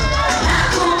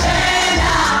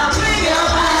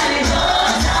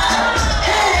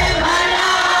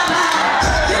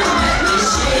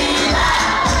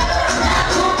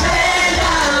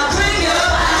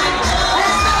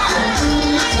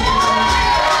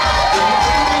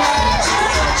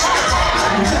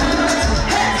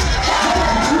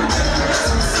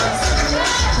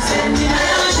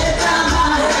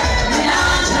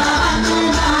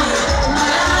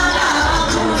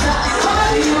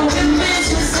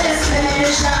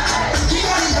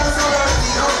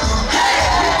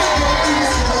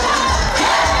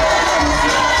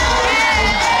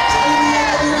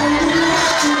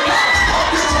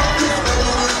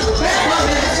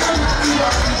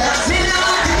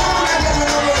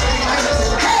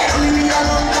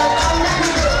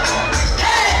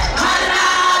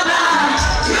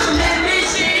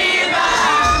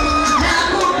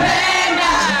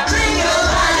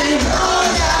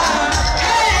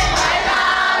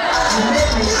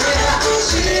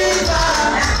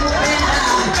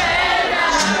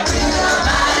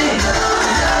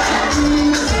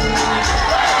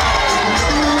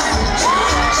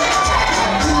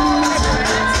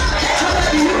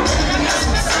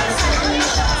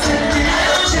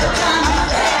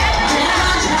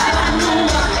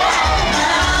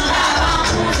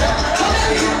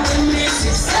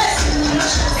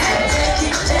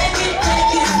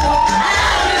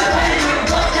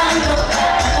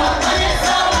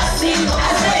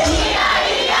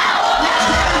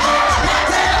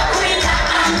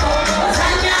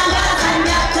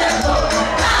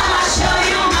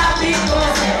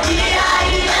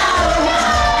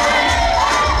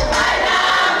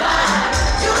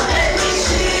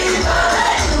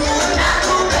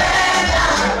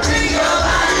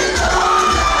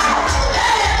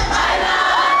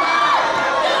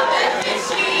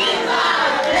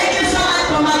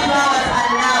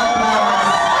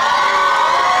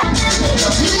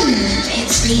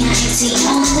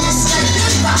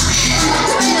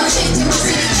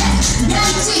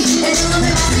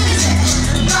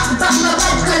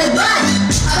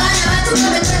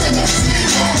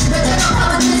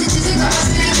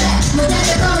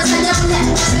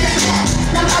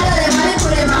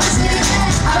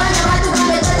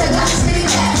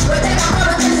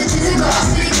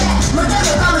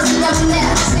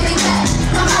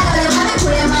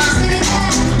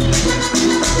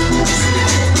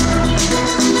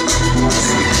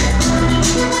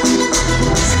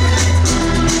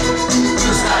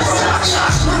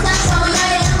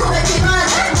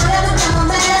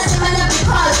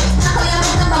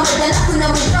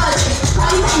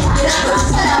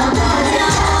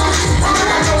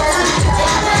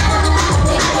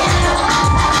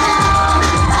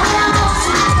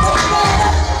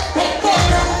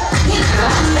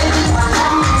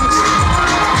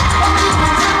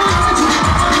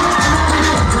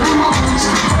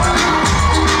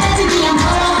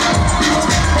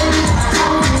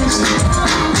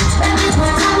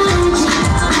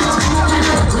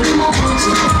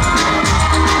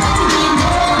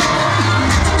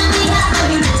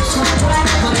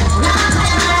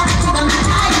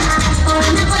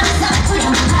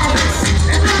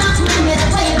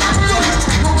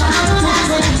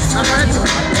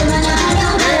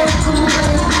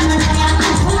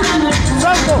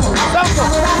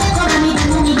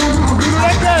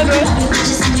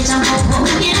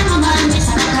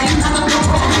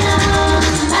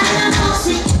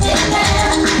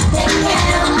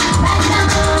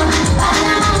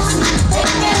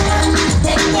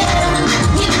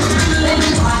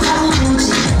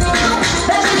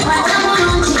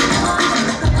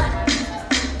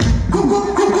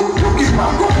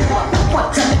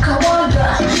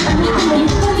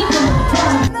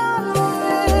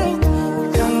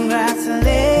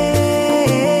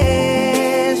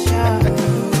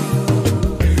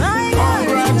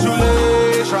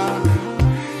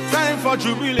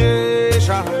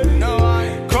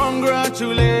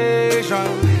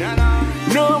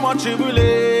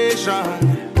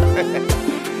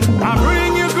 I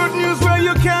bring you good news where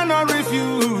you cannot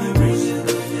refuse.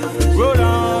 Oh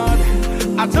Lord,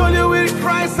 I told you with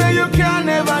Christ say you can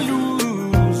never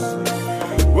lose.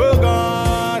 Oh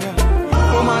God,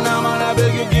 oh man, I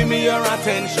beg you give me your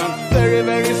attention. Very,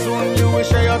 very soon you will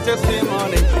share your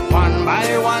testimony. One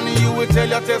by one you will tell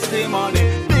your testimony.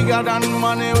 Bigger than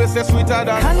money, we say sweeter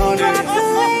than honey.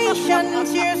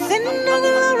 Congratulations, you've seen the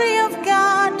glory of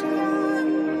God.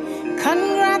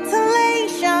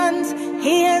 Congratulations,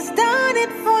 He has done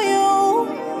it for you.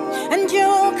 And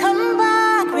you'll come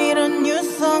back with a new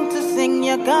song to sing.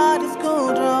 Your God is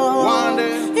good. Oh. One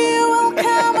day you will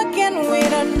come again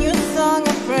with a new song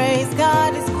of praise.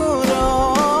 God is good.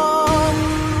 Oh,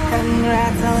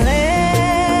 congratulations.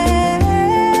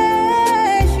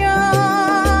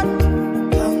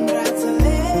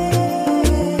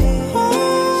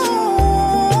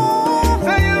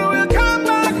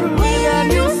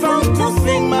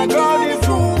 My God is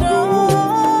good.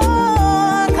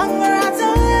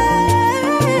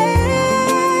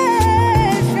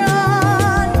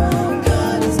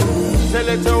 Congratulations. Tell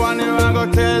it to one, you and go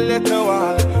tell it to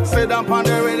all. Sit down on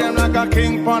the rhythm like a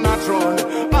king on a throne.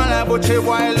 And I put you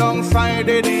alongside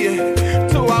the day.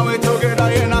 Two and we together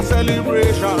in a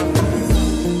celebration.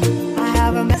 I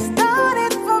haven't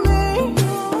started for me,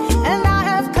 and I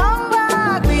have come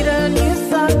back with a new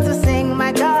song to sing.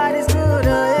 My God is good.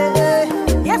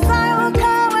 Yes, I will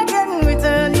come again with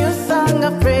a new song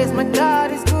of praise. My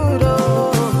God is good.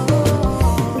 Oh,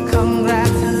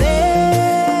 congratulations.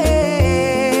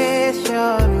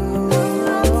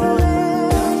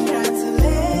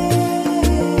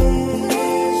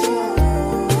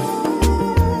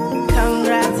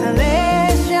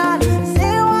 Congratulations.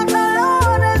 See what the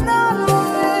Lord has done for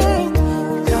me.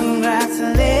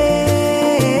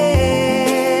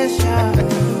 Congratulations.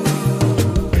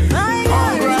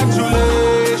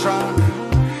 Congratulations.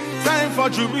 Time for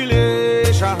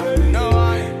jubilation.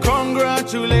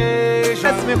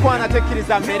 Congratulations. Mikwana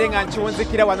tekiriza mbere nga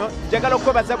nkiwunzikira wano njagala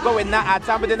okwebaza gwe wenna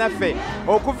atambudde naffe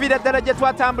okuviira ddala gye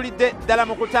twatambulidde ddala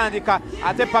mu kutandika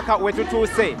ate paka we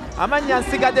tutuuse. Amannya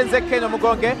nsigadde nze Ken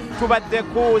Omugonge, tubadde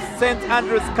ku St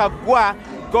Andrews Kaggwa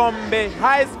Gombe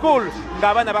High School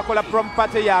ng'abaana bakola prom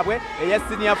party yaabwe eya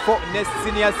senior 4 ne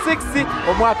senior 6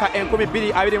 omwaka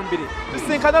 2022.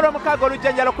 Tusinkana olw'omukaaga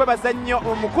olujjanjala okwebaza nnyo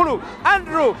omukulu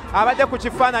Andrew abadde ku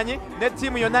kifaananyi ne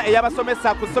ttiimu yonna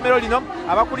ey'abasomesa ku ssomero lino,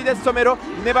 abakulira essomero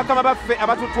ne bakama baffe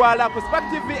abatutwala ku Spark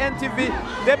TV, NTV,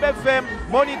 DBFM,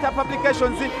 Monitor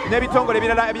Publications n'ebitongole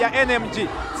ebirala ebya NMG.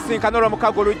 Tusinkana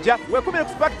olw'omukaaga olujja weekumire ku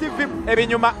Spark TV,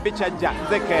 ebinyuma bikyajja.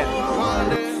 Nze Ken.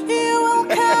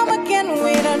 Come again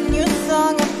with a new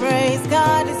song of praise.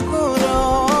 God is good.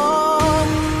 Oh,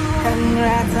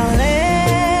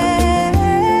 congratulations.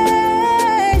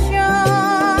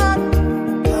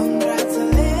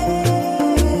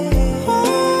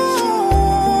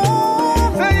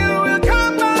 Congratulations. Say you will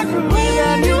come back with a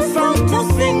new song to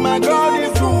sing. My God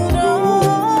is good.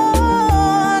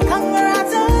 Oh,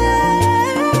 congratulations.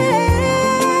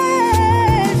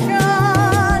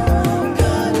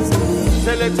 God is good.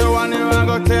 Tell it to one, you and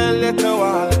go tell it to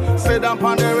all. Sit down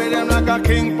on the rhythm like a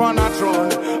king on a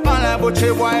throne. And I put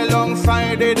you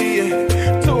alongside the day.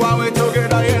 Two and we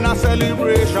together in a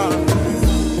celebration.